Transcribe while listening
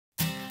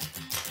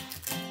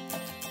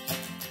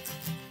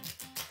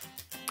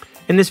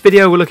In this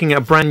video, we're looking at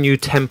a brand new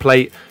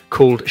template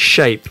called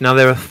Shape. Now,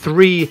 there are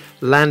 3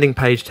 landing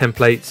page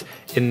templates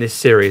in this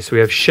series. So we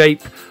have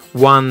Shape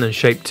 1 and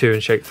Shape 2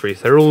 and Shape 3.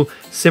 So they're all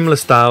similar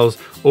styles,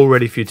 all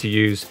ready for you to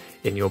use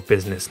in your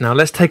business. Now,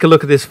 let's take a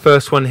look at this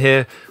first one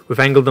here. We've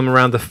angled them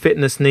around the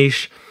fitness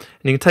niche.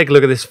 And you can take a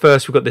look at this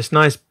first. We've got this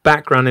nice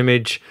background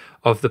image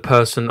of the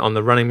person on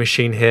the running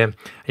machine here. And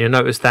you'll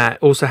notice that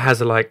also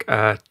has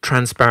a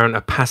transparent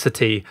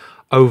opacity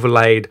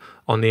overlaid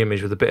on the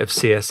image with a bit of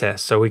CSS.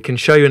 So we can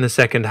show you in a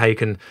second how you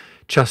can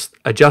just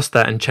adjust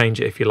that and change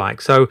it if you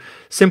like. So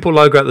simple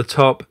logo at the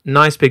top,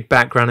 nice big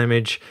background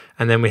image,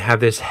 and then we have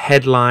this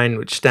headline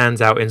which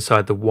stands out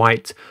inside the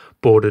white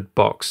bordered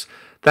box.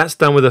 That's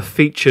done with a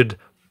featured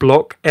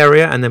block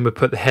area, and then we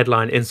put the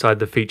headline inside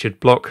the featured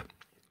block.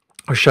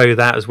 I'll show you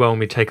that as well when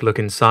we take a look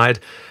inside.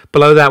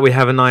 Below that we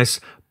have a nice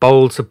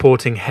bold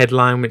supporting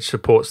headline which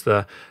supports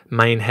the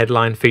main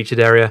headline featured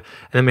area,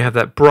 and then we have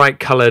that bright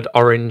coloured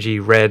orangey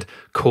red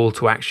call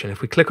to action.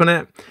 If we click on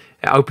it,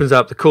 it opens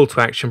up the call to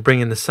action,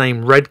 bringing the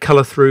same red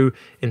colour through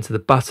into the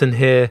button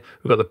here.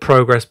 We've got the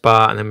progress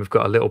bar, and then we've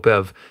got a little bit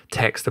of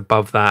text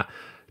above that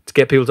to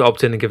get people to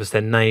opt in and give us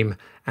their name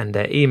and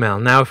their email.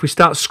 Now, if we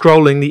start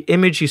scrolling, the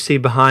image you see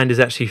behind is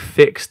actually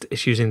fixed.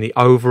 It's using the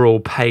overall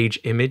page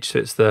image, so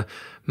it's the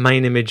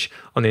main image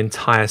on the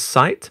entire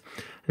site.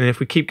 And if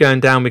we keep going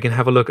down, we can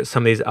have a look at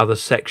some of these other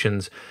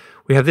sections.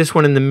 We have this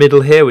one in the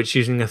middle here, which is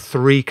using a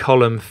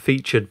 3-column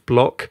featured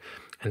block.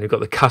 And we've got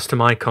the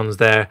custom icons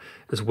there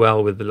as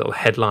well with the little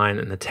headline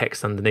and the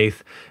text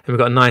underneath. And we've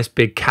got a nice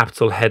big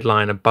capital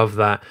headline above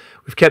that.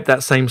 We've kept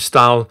that same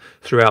style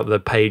throughout the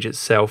page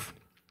itself.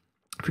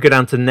 If we go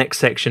down to the next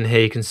section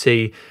here, you can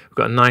see we've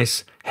got a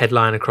nice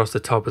headline across the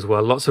top as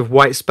well. Lots of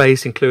white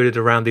space included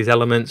around these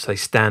elements. They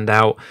stand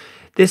out.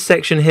 This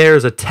section here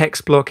is a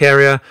text block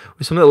area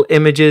with some little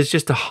images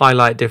just to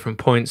highlight different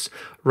points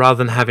rather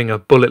than having a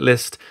bullet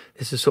list.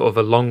 This is sort of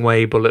a long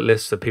way bullet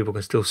list so people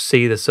can still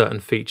see the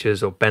certain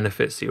features or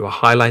benefits that you are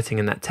highlighting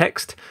in that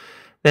text.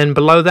 Then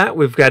below that,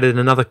 we've added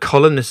another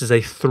column. This is a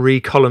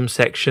 3-column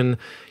section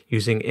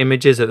using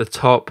images at the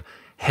top,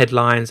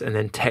 headlines, and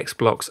then text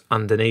blocks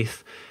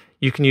underneath.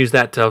 You can use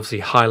that to obviously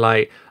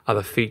highlight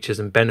other features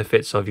and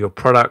benefits of your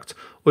product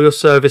or your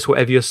service,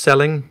 whatever you're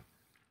selling.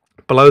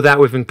 Below that,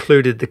 we've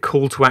included the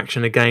call to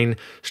action again,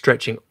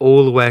 stretching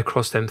all the way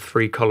across them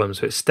 3 columns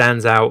so it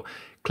stands out.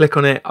 Click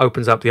on it,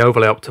 opens up the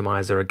overlay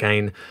optimizer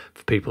again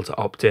for people to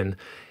opt in.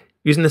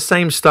 Using the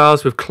same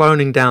styles with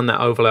cloning down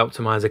that overlay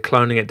optimizer,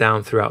 cloning it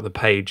down throughout the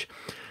page.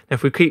 Now,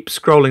 if we keep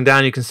scrolling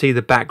down, you can see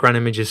the background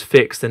image is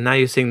fixed, and now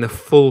you're seeing the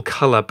full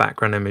color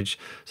background image.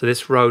 So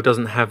this row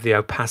doesn't have the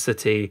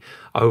opacity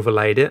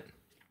overlaid it.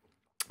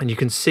 And you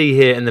can see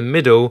here in the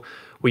middle,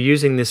 we're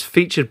using this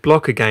featured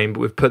block again, but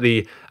we've put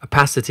the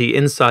opacity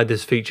inside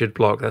this featured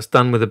block. That's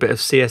done with a bit of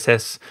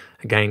CSS,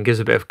 again, gives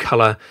a bit of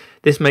color.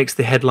 This makes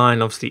the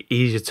headline obviously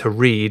easier to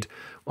read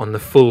on the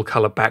full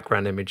color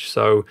background image.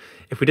 So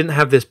if we didn't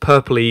have this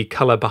purpley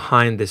color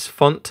behind this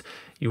font,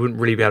 you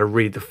wouldn't really be able to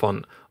read the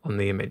font on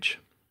the image.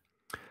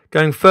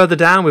 Going further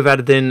down, we've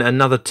added in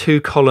another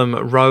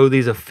 2-column row.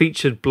 These are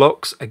featured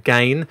blocks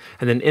again,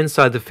 and then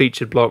inside the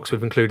featured blocks,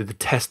 we've included the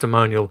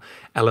testimonial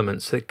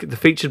elements. The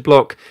featured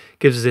block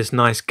gives us this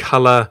nice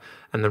color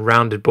and the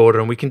rounded border,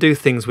 and we can do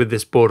things with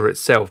this border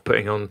itself,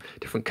 putting on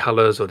different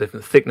colors or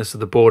different thickness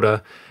of the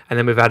border, and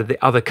then we've added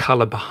the other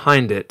color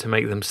behind it to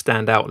make them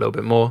stand out a little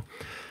bit more.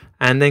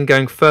 And then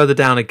going further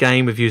down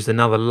again, we've used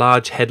another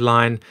large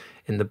headline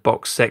in the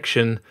box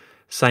section,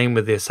 same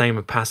with the same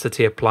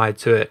opacity applied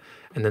to it.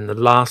 And then the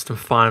last and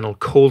final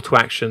call to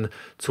action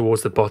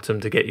towards the bottom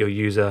to get your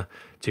user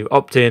to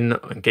opt in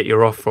and get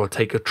your offer or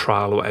take a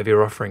trial or whatever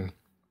you're offering.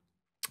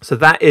 So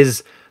that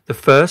is the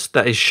first,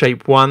 that is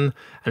Shape 1,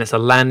 and it's a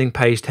landing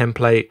page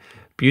template,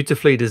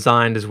 beautifully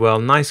designed as well.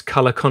 Nice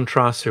color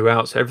contrast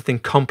throughout, so everything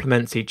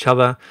complements each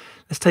other.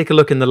 Let's take a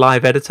look in the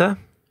live editor.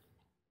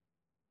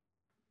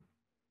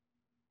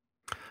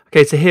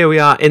 Okay, so here we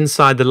are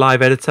inside the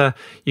live editor.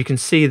 You can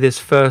see this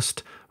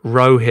first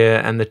row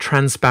here and the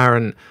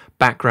transparent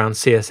background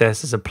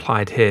CSS is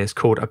applied here. It's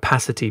called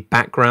opacity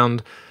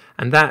background,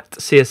 and that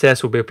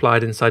CSS will be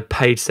applied inside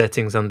page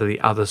settings under the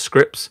other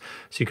scripts.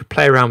 So you could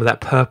play around with that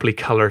purpley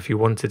color if you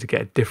wanted to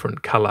get a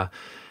different color.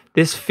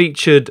 This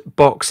featured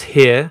box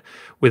here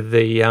with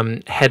the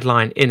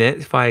headline in it,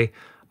 if I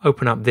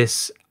open up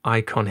this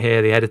icon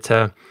here, the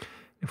editor,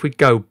 if we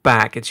go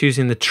back, it's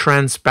using the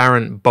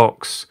transparent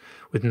box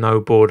with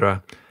no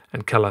border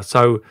and color.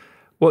 So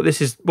what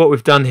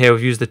we've done here,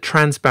 we've used the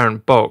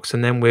transparent box,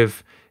 and then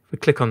if we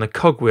click on the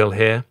cogwheel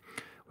here,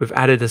 we've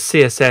added a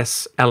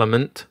CSS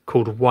element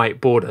called white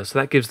border. So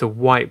that gives the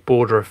white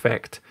border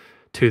effect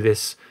to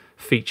this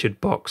featured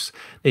box.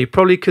 Now, you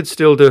probably could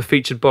still do a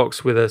featured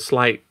box with a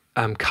slight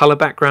color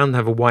background,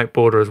 have a white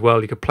border as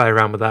well. You could play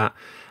around with that.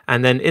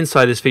 And then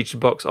inside this featured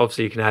box,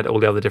 obviously you can add all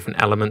the other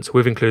different elements.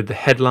 We've included the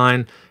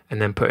headline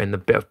and then put in the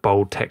bit of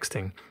bold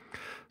texting.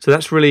 So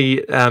that's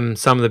really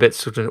some of the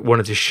bits I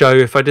wanted to show.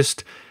 If I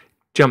just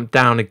jump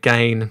down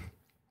again,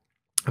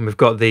 and we've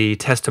got the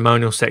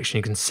testimonial section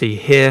you can see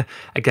here.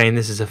 Again,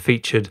 this is a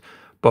featured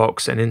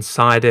box, and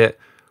inside it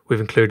we've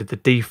included the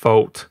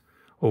default,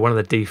 or one of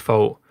the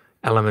default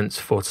elements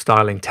for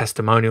styling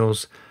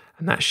testimonials,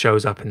 and that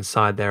shows up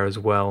inside there as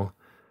well.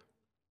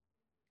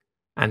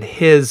 And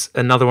here's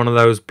another one of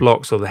those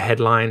blocks, or the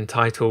headline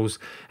titles,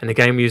 and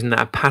again we're using that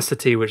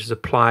opacity which is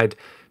applied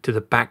to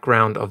the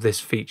background of this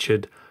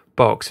featured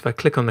box. If I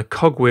click on the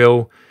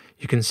cogwheel,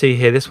 you can see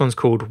here this one's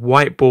called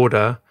white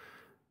border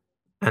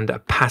and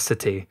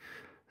opacity.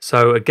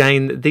 So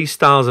again, these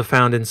styles are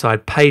found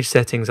inside page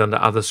settings under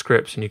other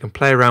scripts, and you can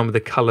play around with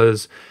the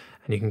colors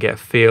and you can get a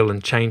feel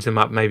and change them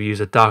up, maybe use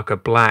a darker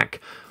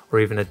black or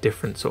even a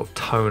different sort of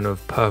tone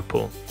of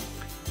purple.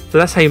 So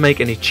that's how you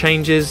make any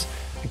changes.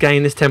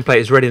 Again, this template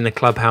is ready in the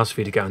Clubhouse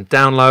for you to go and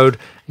download,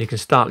 and you can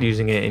start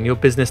using it in your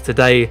business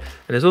today. And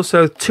there's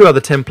also 2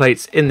 other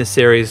templates in this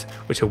series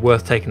which are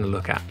worth taking a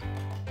look at.